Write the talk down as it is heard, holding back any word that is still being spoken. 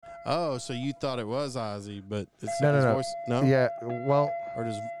Oh, so you thought it was Ozzy, but it's No, his no. voice? No? Yeah, well, Or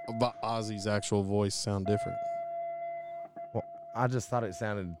does Ozzy's actual voice sound different? I just thought it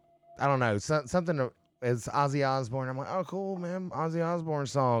sounded, I don't know, something. It's Ozzy Osbourne. I'm like, oh, cool, man, Ozzy Osbourne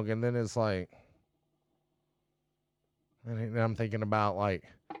song, and then it's like, and then I'm thinking about like,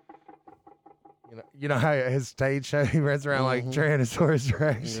 you know how his stage show he runs around like Tyrannosaurus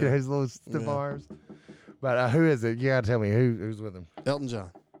Rex, Yeah. his little stiff arms. But who is it? You gotta tell me who's with him. Elton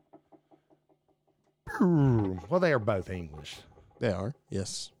John. Well, they are both English. They are,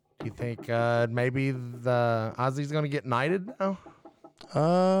 yes. Do you think maybe the Ozzy's gonna get knighted now?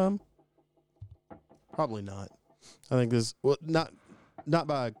 Probably not. I think this not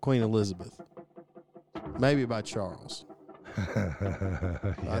by Queen Elizabeth. Maybe by Charles.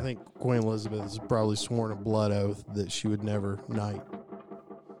 I think Queen Elizabeth has probably sworn a blood oath that she would never knight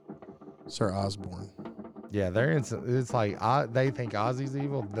Sir Osborne. Yeah, they're in. It's like they think Ozzy's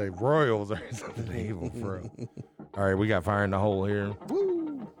evil. The royals are something evil for him. All right, we got fire in the hole here.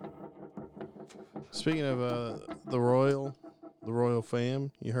 Woo! Speaking of the royal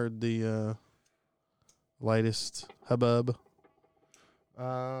fam, you heard the latest hubbub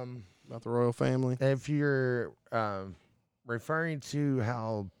about the royal family? If you're referring to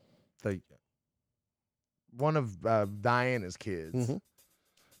how one of Diana's kids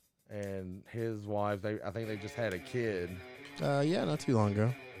and his wife, I think they just had a kid. Yeah, not too long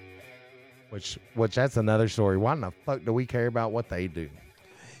ago. Which that's another story. Why in the fuck do we care about what they do?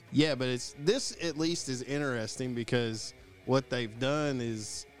 Yeah, but this at least is interesting because what they've done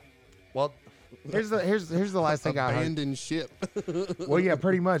is here's the last thing I heard. Abandoned ship. Well, yeah,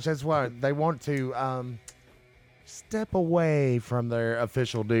 pretty much. That's why they want to step away from their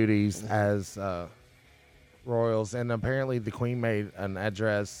official duties as royals. And apparently the Queen made an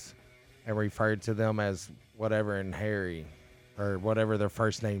address and referred to them as whatever in Harry or whatever their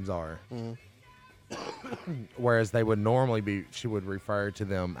first names are. Whereas they would normally she would refer to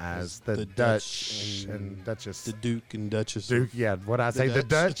them as the Dutch and Duchess. The Duke and Duchess. Duke, yeah. What I say, the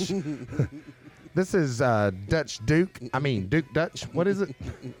Dutch? This is Dutch Duke. I mean, Duke Dutch. What is it?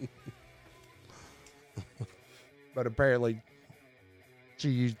 But apparently, she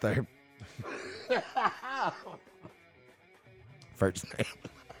used their first name.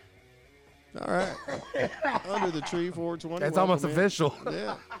 All right. Under the tree 420. It's almost official.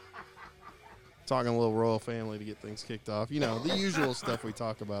 Yeah. Talking a little royal family to get things kicked off. You know, the usual stuff we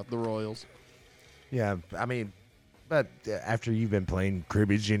talk about, the royals. Yeah, I mean, but after you've been playing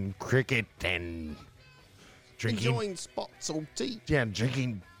cribbage and cricket and drinking, Enjoying spots of tea. Yeah,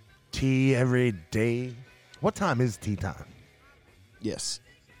 drinking tea every day. What time is tea time? Yes.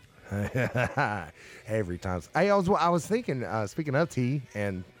 Every time. I was thinking, speaking of tea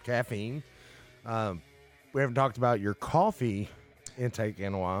and caffeine, we haven't talked about your coffee intake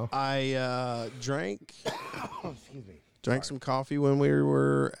in a while. I drank Excuse me. some coffee when we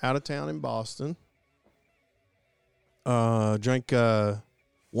were out of town in Boston. Drank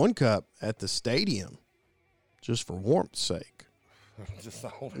 1 cup at the stadium just for warmth's sake. Just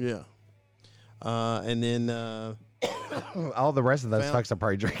hold it. Yeah. And then All the rest of those fucks are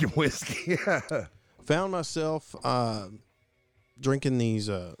probably drinking whiskey. found myself drinking these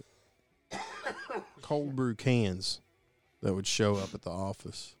cold brew cans that would show up at the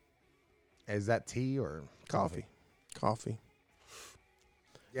office. Is that tea or Coffee.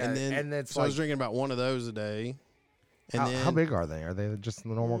 Yeah, And then it's I was drinking about one of those a day. And then how big are they? Are they just the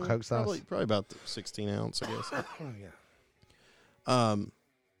normal Coke size? Probably about the 16 ounce, I guess. Yeah.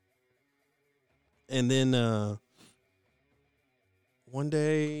 And then one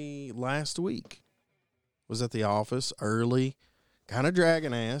day last week was at the office early, kind of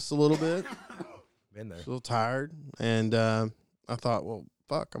dragging ass a little bit. Been there. A little tired, and I thought, well,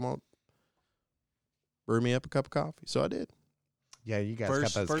 fuck, I'm gonna brew me up a cup of coffee. So I did. Yeah, you guys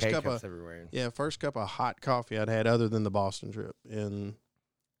First- got those first cup K-cups of- everywhere. Yeah, first cup of hot coffee I'd had other than the Boston trip, and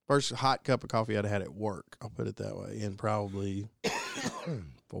first hot cup of coffee I'd had at work. I'll put it that way, in probably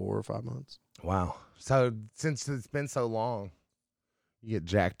 4 or 5 months. Wow. So since it's been so long, you get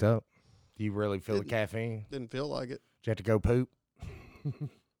jacked up. Do you really feel the caffeine? Didn't feel like it. Do you have to go poop? I'm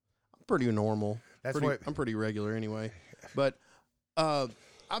pretty normal. That's I'm pretty regular anyway. But I've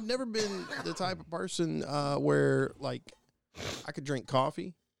never been the type of person where like I could drink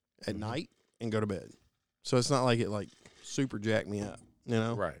coffee at night and go to bed. So it's not like it like super jacked me up, you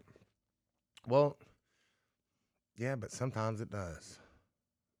know? Right. Well, yeah, but sometimes it does.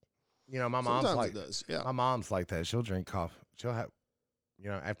 You know, my mom's Sometimes like it does. Yeah. my mom's like that. She'll drink coffee. She'll have,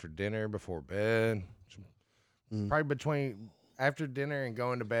 after dinner, before bed. Probably between after dinner and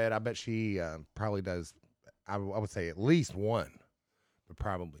going to bed. I bet she probably does. I would say at least one but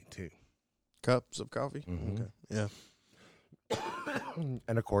probably 2 cups of coffee. Mhm. Okay, yeah.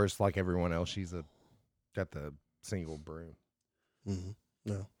 And of course, like everyone else, she's got the single brew. Mm-hmm.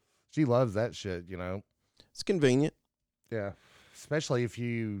 No, She loves that shit, you know. it's convenient. Yeah, especially if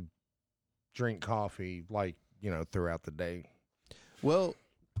you drink coffee, like, you know, throughout the day. Well,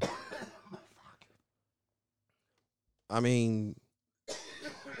 I mean,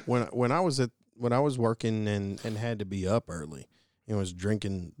 when I was working and had to be up early, and was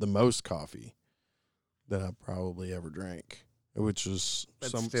drinking the most coffee that I probably ever drank, which is But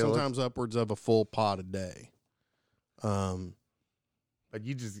sometimes upwards of a full pot a day. But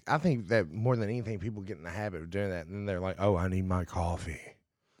I think that more than anything, people get in the habit of doing that, and then they're like, "Oh, I need my coffee."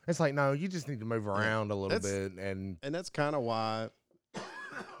 It's like, no, you just need to move around a little bit, and that's kind of why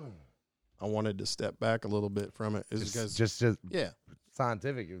I wanted to step back a little bit from it, is because just yeah,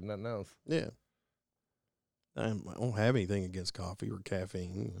 scientific, if nothing else. yeah. I don't have anything against coffee or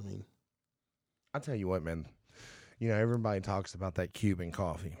caffeine. I mean, I'll tell you what, man. You know, everybody talks about that Cuban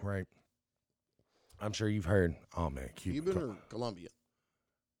coffee, right? I'm sure you've heard. Oh man, Cuban or Colombian?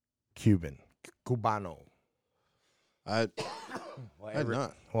 Cuban, Cubano. I had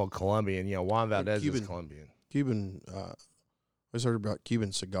not. Well, Colombian. You know, Juan Valdez Cuban. is Colombian. Cuban. I just heard about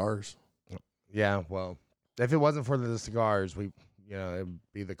Cuban cigars. Yeah, well, if it wasn't for the cigars, it'd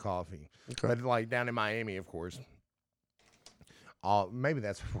be the coffee. Okay. But like down in Miami, of course. Maybe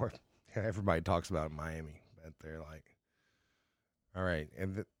that's where everybody talks about in Miami. But they're like, all right.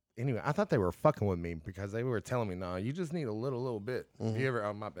 And anyway, I thought they were fucking with me because they were telling me, no, you just need a little bit. Mhm. You ever?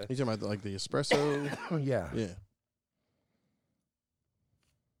 Oh, my bad. You talking about like the espresso? Yeah. Yeah.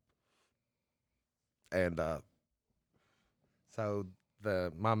 And so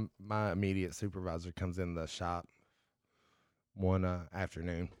my immediate supervisor comes in the shop one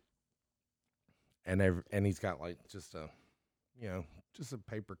afternoon, and he's got like just a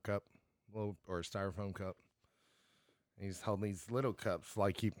paper cup, or a styrofoam cup. And he's holding these little cups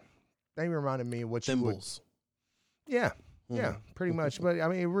like they reminded me of what Thimbles. you would. Yeah, yeah, Mhm. pretty much. But I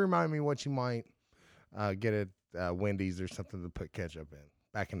mean, it reminded me of what you might get at Wendy's or something to put ketchup in.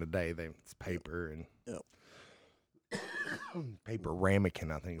 Back in the day, it's paper and paper ramekin,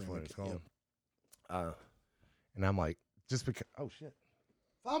 I think is what it's called. Yep. And I'm like, just because. Oh shit!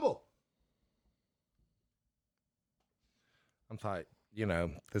 Fumble. I'm like,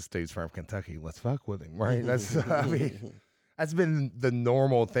 this dude's from Kentucky. Let's fuck with him, right? That's I mean, that's been the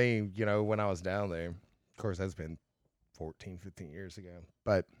normal thing, when I was down there. Of course, that's been 14, 15 years ago.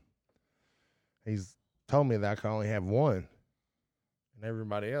 But he's told me that I can only have one. And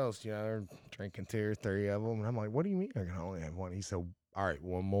everybody else, they're drinking 2 or 3 of them. And I'm like, what do you mean I can only have one? He said, all right,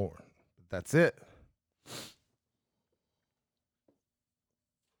 one more. But that's it.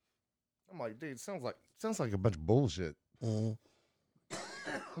 I'm like, dude, sounds like a bunch of bullshit. Mhm.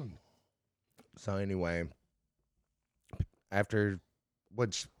 So anyway, after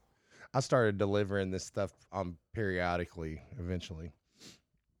which I started delivering this stuff periodically eventually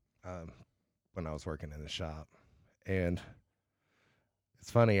when I was working in the shop. And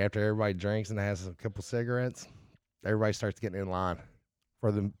it's funny, after everybody drinks and has a couple cigarettes, everybody starts getting in line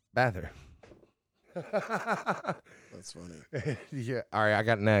for the bathroom. That's funny. Yeah. All right, I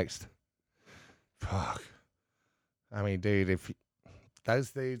got next. Fuck. I mean, dude,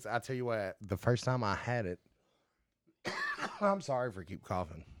 those dudes, I tell you what, the first time I had it, I'm sorry for keep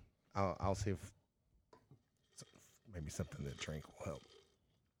coughing. I'll see if maybe something to drink will help.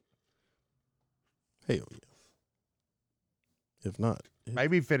 Hell yeah. If not,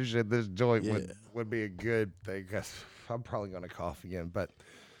 Maybe finishing this joint Yeah. would be a good thing because I'm probably going to cough again. But,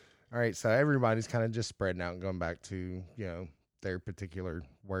 all right, so everybody's kind of just spreading out and going back to, their particular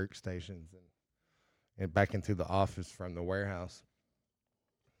workstations and back into the office from the warehouse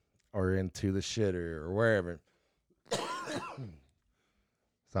or into the shitter or wherever.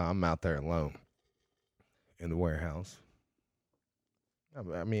 So I'm out there alone in the warehouse.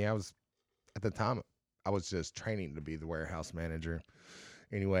 I mean, at the time, I was just training to be the warehouse manager.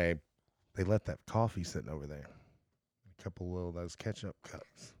 Anyway, they left that coffee sitting over there. A couple of those ketchup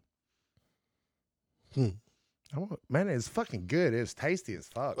cups. Man, it's fucking good. It's tasty as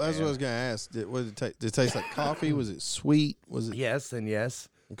fuck. that's man. what I was gonna ask. Did it taste like coffee? Was it sweet? Was it? Yes and yes.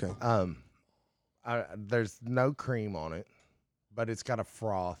 Okay. There's no cream on it, but it's got a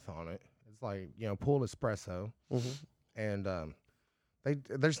froth on it. It's like, pulled espresso. Mm-hmm. And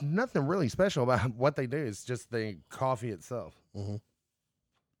there's nothing really special about what they do. It's just the coffee itself. Mm-hmm.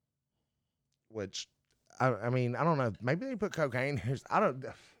 Which, I mean, I don't know. Maybe they put cocaine.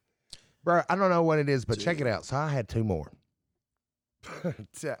 Bro, I don't know what it is, but check it out. So I had 2 more.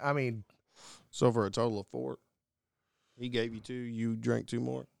 I mean, So for a total of 4. He gave you 2. You drank 2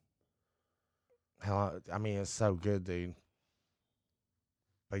 more. Hell, I mean, it's so good, dude.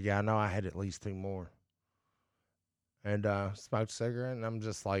 But yeah, I know I had at least 2 more. And smoked a cigarette, and I'm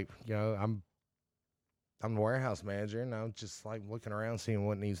just like, I'm the warehouse manager, and I'm just like looking around, seeing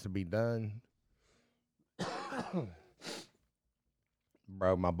what needs to be done.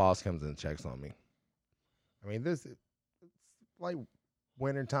 Bro, my boss comes and checks on me. I mean, it's like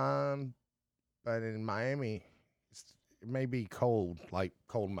wintertime, but in Miami, it may be cold, like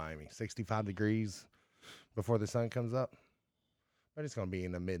cold Miami, 65 degrees before the sun comes up. But it's going to be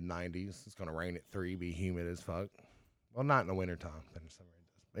in the mid-90s. It's going to rain at 3, be humid as fuck. Well, not in the wintertime. But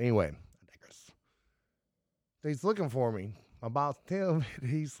anyway, I digress. So he's looking for me. My boss tells me,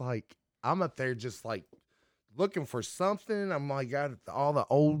 he's like, I'm up there just like looking for something. I'm like, got all the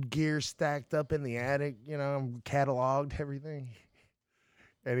old gear stacked up in the attic. I'm cataloged everything.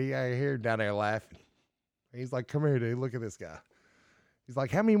 And I hear him down there laughing. He's like, come here, dude. Look at this guy. He's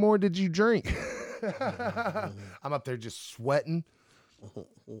like, how many more did you drink? I'm up there just sweating.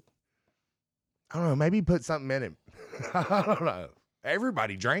 I don't know. Maybe he put something in him. I don't know.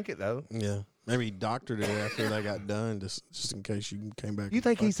 Everybody drank it, though. Yeah. Maybe he doctored it after they got done, just in case you came back. You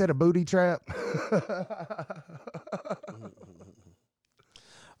think he said a booty trap?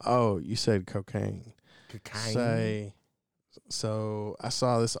 Oh, you said cocaine. Cocaine. So I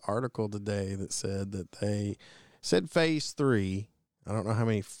saw this article today that said that they said phase 3. I don't know how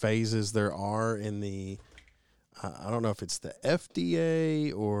many phases there are in the, I don't know if it's the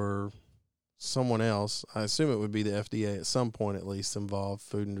FDA or someone else. I assume it would be the FDA at some point, at least, involved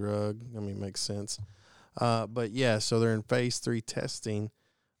Food and Drug. I mean, it makes sense. But yeah, so they're in phase 3 testing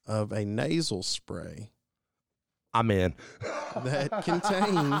of a nasal spray. I'm in. That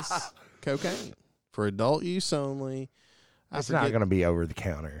contains cocaine for adult use only. It's not going to be over the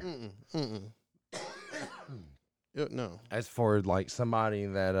counter. No. As for like somebody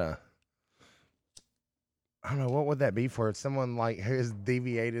that, I don't know, what would that be for? If someone like has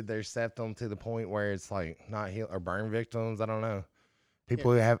deviated their septum to the point where it's like not heal or burn victims, I don't know.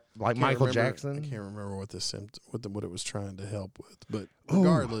 People who have like Michael Jackson. I can't remember what what it was trying to help with, but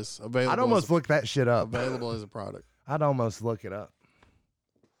regardless, available. I'd almost look that shit up. Available as a product. I'd almost look it up.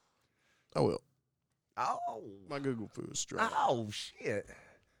 I will. Oh, My Google food is strong. Oh shit!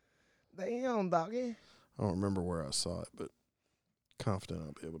 Damn, doggy. I don't remember where I saw it, but confident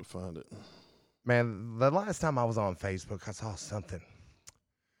I'll be able to find it. Man, the last time I was on Facebook, I saw something.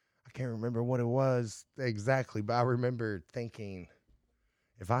 I can't remember what it was exactly, but I remember thinking,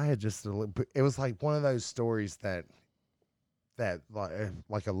 if I had just, it was like one of those stories that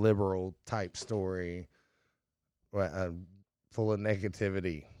like a liberal type story, full of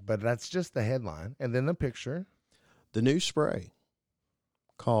negativity. But that's just the headline, and then the picture. The new spray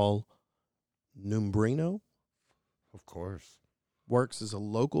called Numbrino, of course, works as a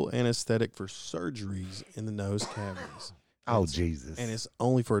local anesthetic for surgeries in the nose cavities. Oh, Jesus. And it's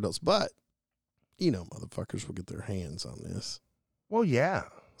only for adults. But, motherfuckers will get their hands on this. Well, yeah,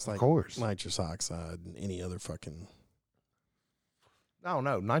 it's like of course. Nitrous oxide and any other fucking... No,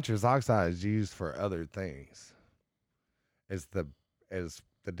 nitrous oxide is used for other things. Is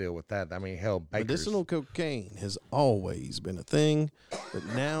the deal with that. I mean, hell, bakers. Medicinal cocaine has always been a thing, but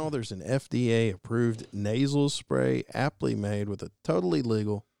now there's an FDA-approved nasal spray aptly made with a totally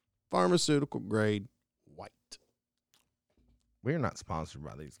legal pharmaceutical grade white. We're not sponsored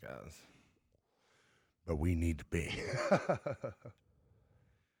by these guys, but we need to be.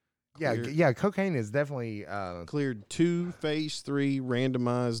 Yeah, cocaine is definitely cleared 2 phase 3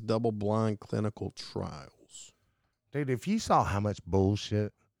 randomized double-blind clinical trials. Dude, if you saw how much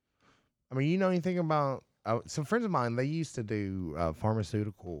bullshit, I mean, you know anything about some friends of mine, they used to do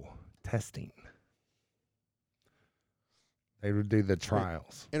pharmaceutical testing. They would do the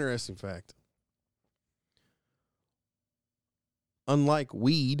trials. Interesting fact. Unlike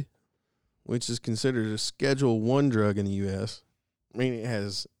weed, which is considered a Schedule 1 drug in the U.S., meaning it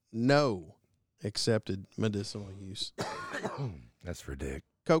has no accepted medicinal use. That's ridiculous.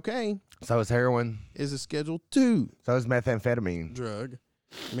 Cocaine. So is heroin. Is a Schedule 2. So is methamphetamine. Drug,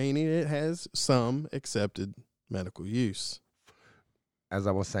 meaning it has some accepted medical use. As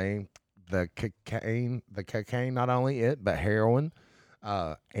I was saying, the cocaine, not only it, but heroin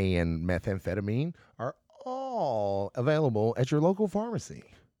and methamphetamine are all available at your local pharmacy.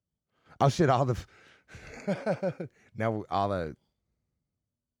 Oh, shit, now all the,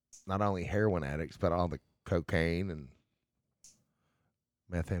 not only heroin addicts, but all the cocaine and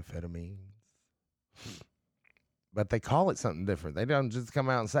methamphetamines. But they call it something different. They don't just come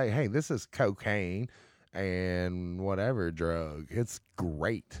out and say, hey, this is cocaine and whatever drug. It's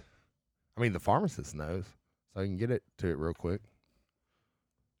great. I mean, the pharmacist knows. so I can get it to it real quick.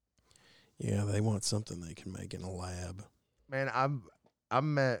 Yeah, they want something they can make in a lab. Man, I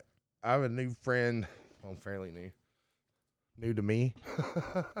have a new friend. Well, fairly new to me,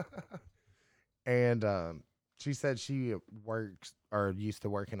 and she said she works or used to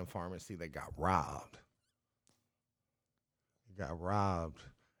work in a pharmacy that got robbed.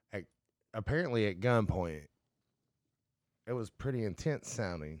 Apparently at gunpoint. It was pretty intense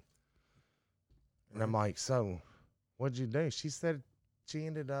sounding. And I'm like, so what'd you do? She said she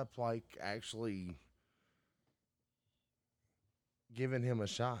ended up like actually giving him a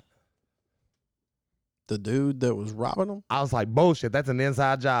shot. The dude that was robbing them? I was like, bullshit, that's an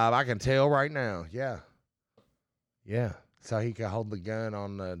inside job. I can tell right now. Yeah. Yeah. So he could hold the gun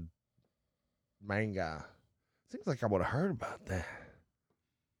on the main guy. Seems like I would have heard about that.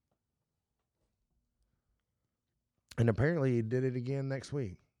 And apparently he did it again next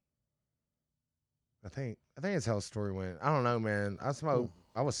week. I think that's how the story went. I don't know, man.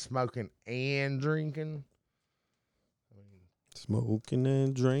 I was smoking and drinking. Smoking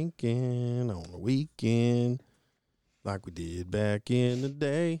and drinking on the weekend like we did back in the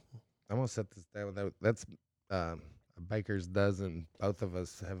day. I'm going to set this down. That's a baker's dozen. Both of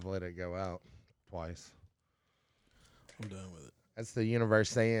us have let it go out twice. I'm done with it. That's the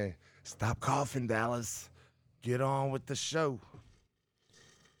universe saying, stop coughing, Dallas. Get on with the show.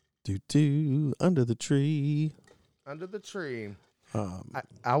 Do under the tree. Under the tree.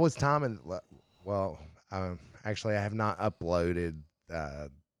 I was timing. Well, actually, I have not uploaded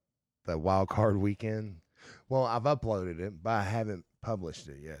the Wild Card Weekend. Well, I've uploaded it, but I haven't published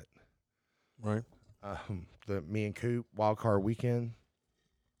it yet. Right. The me and Coop Wild Card Weekend.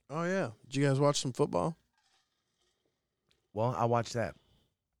 Oh yeah. Did you guys watch some football? Well, I watched that.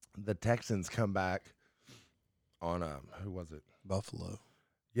 The Texans come back on who was it? Buffalo.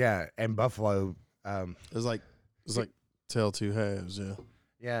 Yeah, and Buffalo. It was like tell two halves. Yeah.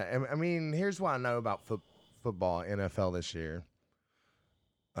 Yeah, and I mean, here's what I know about football, NFL this year.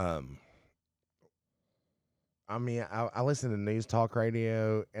 I mean, I listen to news talk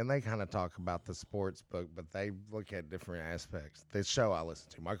radio, and they kind of talk about the sports book, but they look at different aspects. The show I listen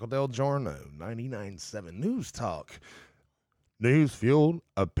to, Michael Del Giorno, 99.7 News Talk. News fueled,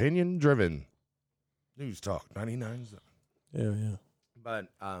 opinion driven. News Talk, 99.7. Yeah. But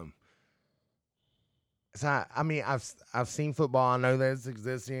so I mean, I've seen football. I know that it's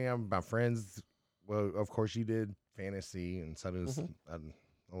existing. My friends, well, of course, you did fantasy, and so does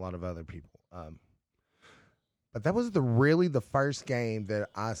a lot of other people. But that was really the first game that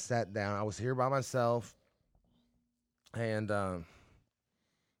I sat down. I was here by myself, and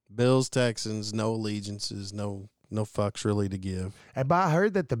Bills, Texans, no allegiances, no fucks really to give. but I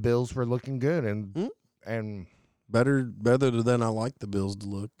heard that the Bills were looking good, and better than I like the Bills to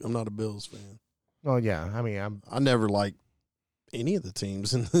look. I'm not a Bills fan. well, yeah. I mean, I never liked any of the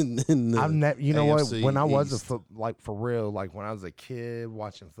teams in the you know what? AFC When I was East. for real, like when I was a kid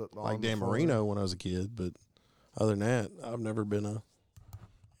watching football, Like Dan Marino when I was a kid, but other than that, I've never been a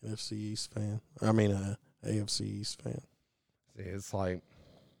NFC East fan. I mean, a AFC East fan. It's like,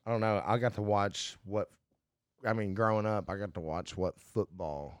 I don't know. I got to watch growing up, I got to watch what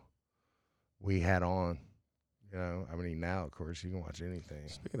football we had on. You know, I mean, now, of course, you can watch anything.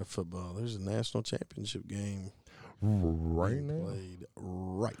 Speaking of football, there's a national championship game Right being now? played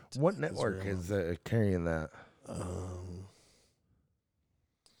right. What network is carrying that?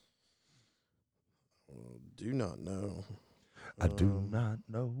 Do not know. I do not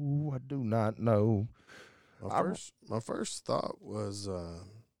know. I do not know. My first thought was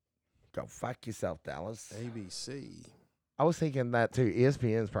Go fuck yourself, Dallas. ABC. I was thinking that, too.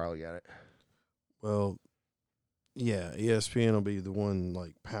 ESPN's probably got it. Well, yeah, ESPN will be the one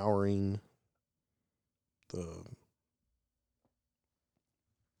like powering the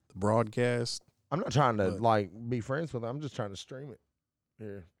broadcast. I'm not trying to, be friends with it. I'm just trying to stream it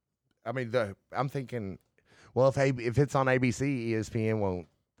here. I mean, I'm thinking, well, if it's on ABC, ESPN won't,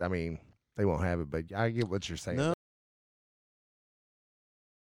 I mean, they won't have it, but I get what you're saying. No,